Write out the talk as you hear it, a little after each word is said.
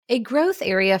A growth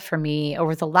area for me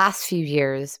over the last few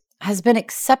years has been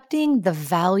accepting the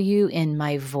value in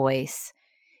my voice,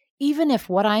 even if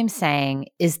what I'm saying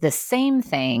is the same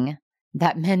thing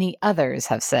that many others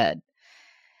have said.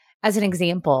 As an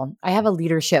example, I have a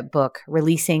leadership book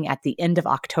releasing at the end of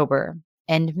October,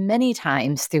 and many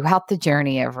times throughout the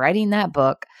journey of writing that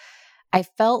book, I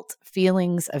felt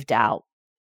feelings of doubt.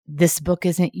 This book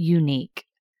isn't unique.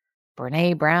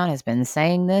 Brené Brown has been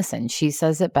saying this, and she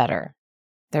says it better.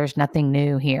 There's nothing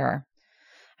new here.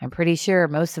 I'm pretty sure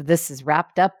most of this is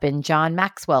wrapped up in John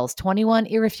Maxwell's 21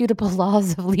 Irrefutable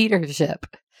Laws of Leadership.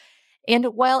 And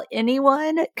while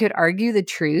anyone could argue the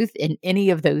truth in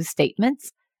any of those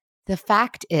statements, the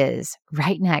fact is,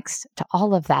 right next to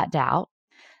all of that doubt,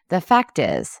 the fact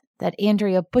is that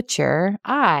Andrea Butcher,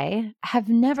 I have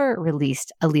never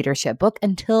released a leadership book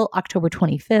until October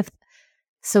 25th.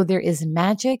 So there is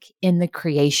magic in the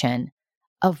creation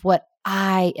of what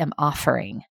I am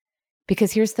offering.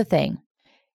 Because here's the thing.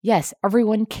 Yes,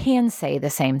 everyone can say the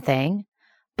same thing,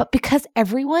 but because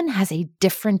everyone has a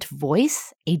different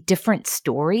voice, a different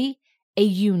story, a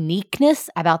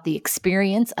uniqueness about the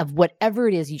experience of whatever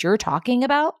it is you're talking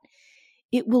about,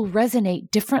 it will resonate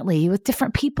differently with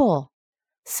different people.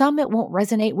 Some it won't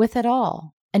resonate with at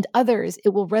all, and others it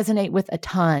will resonate with a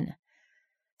ton.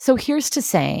 So here's to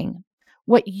saying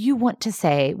what you want to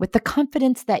say with the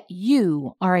confidence that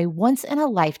you are a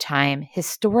once-in-a-lifetime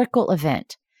historical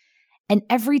event. And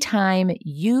every time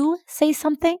you say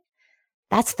something,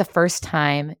 that's the first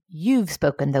time you've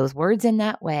spoken those words in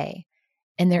that way.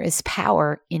 And there is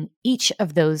power in each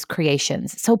of those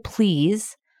creations. So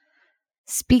please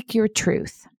speak your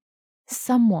truth.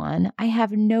 Someone, I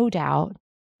have no doubt,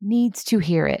 needs to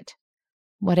hear it.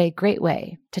 What a great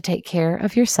way to take care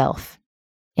of yourself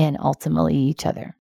and ultimately each other.